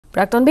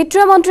প্ৰাক্তন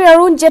বিত্তীয় মন্ত্ৰী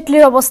অৰুণ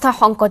জেটলীৰ অৱস্থা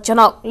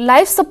সংকটজনক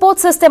লাইফ সাপোৰ্ট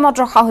সিস্টেমত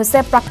ৰখা হৈছে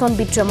প্ৰাক্তন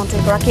বিত্তীয়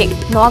মন্ত্ৰীগৰাকীক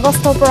 9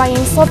 আগষ্টৰ পৰা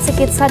ইমছত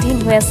চিকিৎসাধীন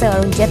হৈ আছে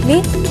অৰুণ জেটলী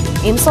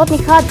ইমছত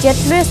নিশা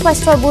জেটলীৰ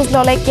স্বাস্থ্যৰ বুজ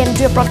ললে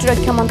কেন্দ্ৰীয়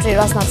প্ৰতিৰক্ষা মন্ত্ৰী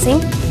ৰাজনাথ সিং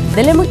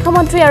দিল্লীৰ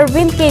মুখ্যমন্ত্ৰী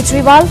অৰবিন্দ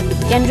কেজৰিৱাল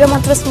কেন্দ্ৰীয়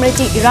মন্ত্ৰী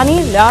স্মৃতি ইৰাণী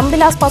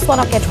ৰামবিলাস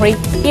পাছৱানকে ধৰি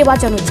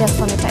কেইবাজনো জ্যেষ্ঠ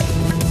নেতাই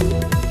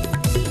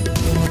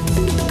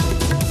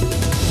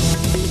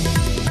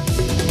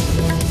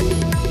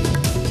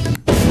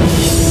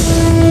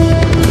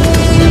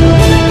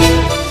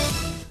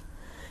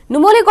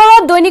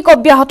নুমলীগড়ত দৈনিক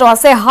অব্যাহত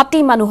আছে হাতী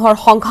মানুহৰ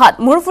সংঘাত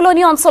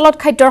মুৰফুলনি অঞ্চলত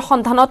খাদ্যৰ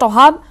সন্ধানত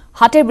অভাৱ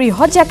হাতীৰ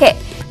বৃহৎ জাকে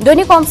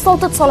দৈনিক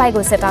অঞ্চলটোত চলাই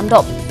গৈছে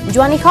তাণ্ডৱ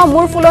জোৱানিখা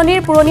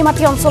মুৰফুলনিৰ পুৰণি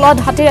মাটি অঞ্চলত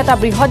হাতীৰ এটা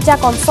বৃহৎ জাক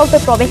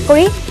অঞ্চলটোত প্ৰৱেশ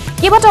কৰি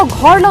কেইবাটাও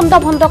ঘৰ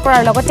লণ্ডভণ্ড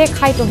কৰাৰ লগতে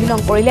খাই তহিলং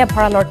কৰিলে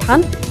ভঁৰালৰ ধান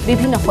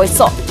বিভিন্ন শস্য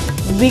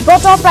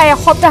বিগত প্ৰায়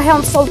এসপ্তাহে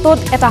অঞ্চলটোত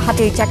এটা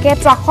হাতীৰ জাকে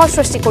ত্ৰাসৰ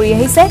সৃষ্টি কৰি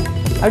আহিছে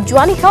আৰু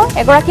জোৱানিখা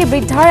এগৰাকী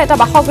বৃদ্ধাৰ এটা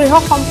বাসগৃহ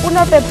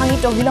সম্পূৰ্ণৰূপে ভাঙি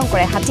তহিলং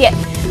কৰে হাতীয়ে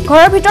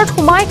ঘৰৰ ভিতৰত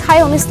সোমাই খাই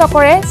অনিষ্ট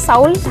কৰে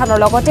চাউল ধানৰ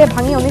লগতে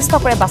ভাঙি অনিষ্ট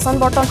কৰে বাচন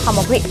বৰ্তন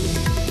সামগ্ৰী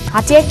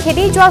হাতীয়ে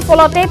খেদি যোৱাৰ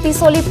ফলতে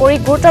পিছলি পৰি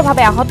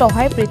গুৰুতৰভাৱে আহত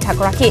হয়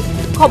বৃদ্ধাগৰাকী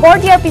খবৰ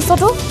দিয়াৰ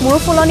পিছতো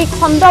মুৰফুলনি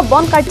খণ্ড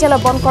বন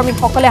কাৰ্যালয় বন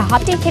কৰ্মীসকলে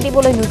হাতী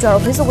খেদিবলৈ নোযোৱাৰ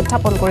অভিযোগ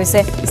উত্থাপন কৰিছে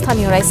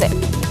স্থানীয় ৰাইজে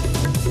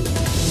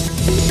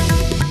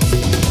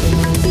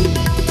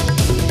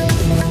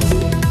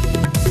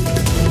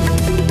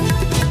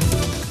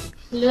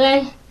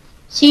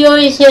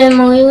চিঞৰিছে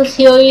ময়ো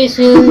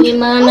চিঞৰিছো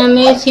ইমান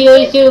আমি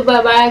চিঞৰিছো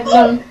বাবা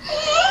একদম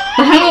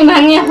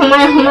ভাঙি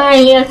সোমাই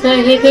আহি আছে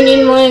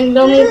সেইখিনিত মই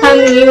একদম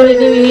খামনি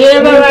হৈছো হে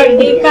বাবা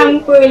কি কাম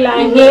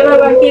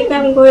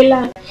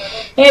কৰিলা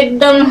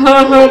একদম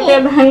হৰকে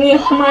ভাঙি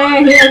সোমাই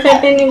আহি আছে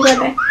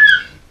তেনেকুৱাতে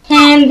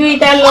ফেন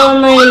দুইটা লৰ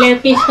মাৰিলে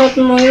পিছত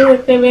ময়ো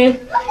একেবাৰে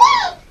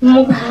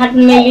মোক হাত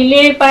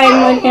মেলিলেই পায়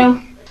মই তেওঁ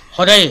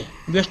সদায়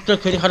ব্যস্ত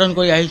ক্ষতি সাধন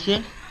কৰি আহিছে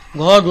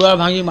ঘৰ দুৱাৰ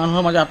ভাঙি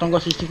মানুহৰ মাজত আতংক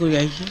সৃষ্টি কৰি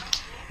আহিছে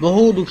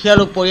বহু দুখীয়া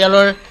লোক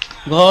পৰিয়ালৰ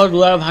ঘৰ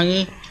দুৱাৰ ভাঙি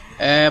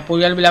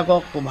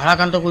পৰিয়ালবিলাকক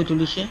ভাৰাক্ৰান্ত কৰি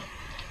তুলিছে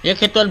এই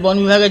ক্ষেত্ৰত বন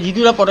বিভাগে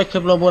যিটো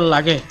পদক্ষেপ ল'ব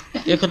লাগে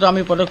এই ক্ষেত্ৰত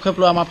আমি পদক্ষেপ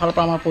লোৱা আমাৰ ফালৰ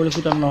পৰা আমাৰ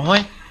পৰিলক্ষিত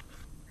নহয়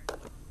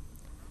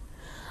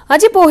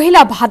আজি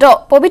পহিলা ভাদ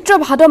পবিত্ৰ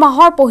ভাদ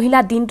মাহৰ পহিলা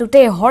দিনটোতে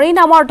হৰি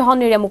নামৰ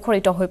ধ্বনিৰে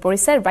মুখৰিত হৈ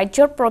পৰিছে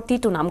ৰাজ্যৰ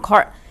প্ৰতিটো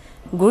নামঘৰ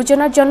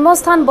গুৰুজনাৰ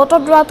জন্মস্থান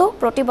বটদ্ৰৱাটো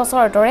প্ৰতি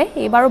বছৰৰ দৰে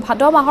এইবাৰো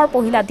ভাদ মাহৰ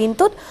পহিলা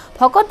দিনটোত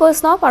ভকত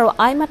বৈষ্ণৱ আৰু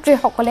আই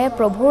মাতৃসকলে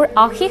প্ৰভুৰ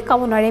আশীষ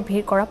কামনাৰে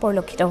ভিৰ কৰা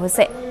পৰিলক্ষিত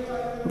হৈছে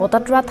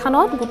বটদ্ৰৱা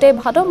থানত গোটেই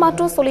ভাদ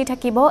মাহটো চলি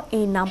থাকিব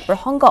এই নাম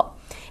প্ৰসংগ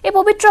এই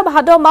পবিত্ৰ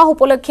ভাদ মাহ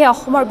উপলক্ষে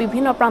অসমৰ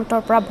বিভিন্ন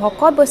প্ৰান্তৰ পৰা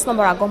ভকত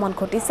বৈষ্ণৱৰ আগমন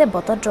ঘটিছে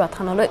বটদ্ৰৱা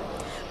থানলৈ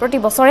প্ৰতি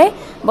বছৰে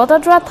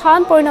বটদ্ৰৱা থান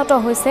পৰিণত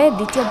হৈছে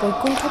দ্বিতীয়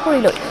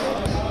বৈকুণ্ঠপুৰীলৈ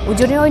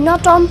উজনিৰ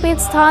অন্যতম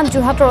পীঠস্থান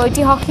যোৰহাটৰ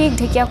ঐতিহাসিক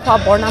ঢেকীয়াখোৱা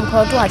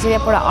বৰনামঘৰতো আজিৰে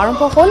পৰা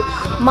আৰম্ভ হ'ল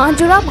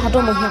মাহজোৰা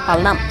ভাদমহীয়া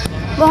পালনাম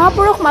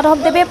মহাপুৰুষ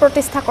মাধৱদেৱে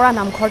প্ৰতিষ্ঠা কৰা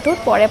নামঘৰটোত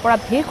পৰে পৰা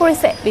ভিৰ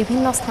কৰিছে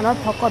বিভিন্ন স্থানৰ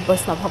ভকত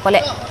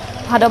বৈষ্ণৱসকলে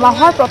ভাদ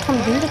মাহৰ প্ৰথম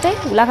দিনটোতে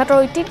গোলাঘাটৰ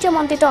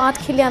ঐতিহ্যমণ্ডিত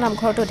আঠখিলীয়া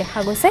নামঘৰটো দেখা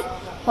গৈছে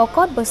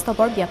ভকত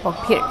বৈষ্ণৱৰ ব্যাপক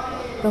ভিৰ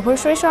প্ৰভুৰ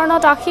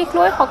শ্ৰীচৰণত আশীষ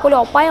লৈ সকলো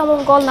অপায়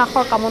অমংগল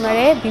নাশৰ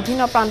কামনাৰে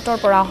বিভিন্ন প্ৰান্তৰ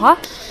পৰা অহা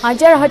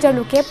হাজাৰ হাজাৰ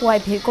লোকে পুৱাই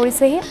ভিৰ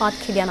কৰিছেহি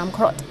আঠখিলীয়া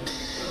নামঘৰত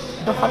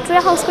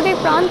সত্ৰীয়া সাংস্কৃতিক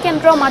প্ৰাণ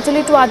কেন্দ্ৰ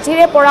মাজুলীতো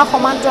আজিৰে পৰা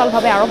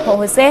সমান্তৰালভাৱে আৰম্ভ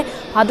হৈছে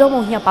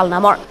ভাদমহীয়া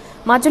পালনামৰ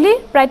মাজুলীৰ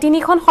প্ৰায়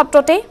 3খন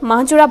সত্ৰতে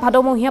মাহজোৰা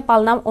ভাদমহীয়া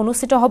পালনাম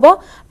অনুষ্ঠিত হ'ব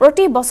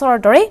প্ৰতি বছৰৰ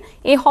দৰে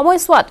এই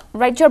সময়ছোৱাত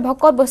ৰাজ্যৰ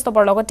ভকত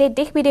বৈষ্ণৱৰ লগতে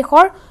দেশ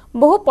বিদেশৰ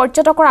বহু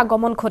পৰ্যটকৰ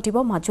আগমন ঘটিব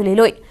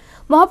মাজুলীলৈ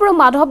মহাপুৰুষ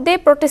মাধৱদেৱ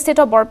প্ৰতিষ্ঠিত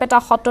বৰপেটা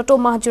সত্ৰতো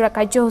মাহজোৰা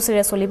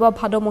কাৰ্যসূচীৰে চলিব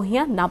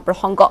ভাদমহীয়া নাম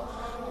প্ৰসংগ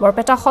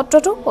বৰপেটা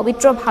সত্ৰতো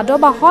পবিত্ৰ ভাদ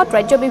মাহত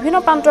ৰাজ্যৰ বিভিন্ন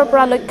প্ৰান্তৰ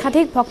পৰা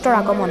লক্ষাধিক ভক্তৰ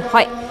আগমন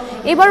হয়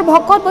এইবাৰ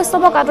ভকত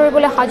বৈষ্ণৱক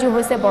আদৰিবলৈ সাজু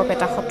হৈছে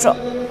বৰপেটা সত্ৰ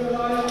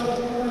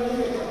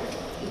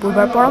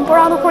পূৰ্বৰ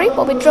পৰম্পৰা অনুসৰি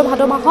পবিত্ৰ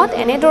ভাদ মাহত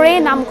এনেদৰে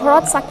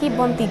নামঘৰত চাকি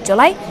বন্তি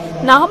জ্বলাই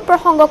নাম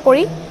প্ৰসংগ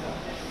কৰি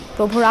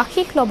প্ৰভুৰ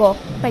আশীষ ল'ব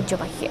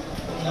ৰাজ্যবাসীয়ে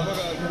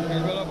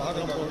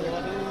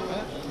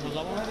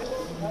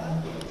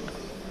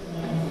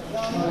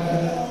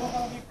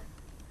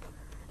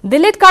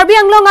দিল্লীত কাৰ্বি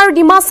আংলং আৰু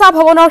ডিমাচা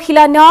ভৱনৰ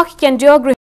শিলান্যাস কেন্দ্ৰীয়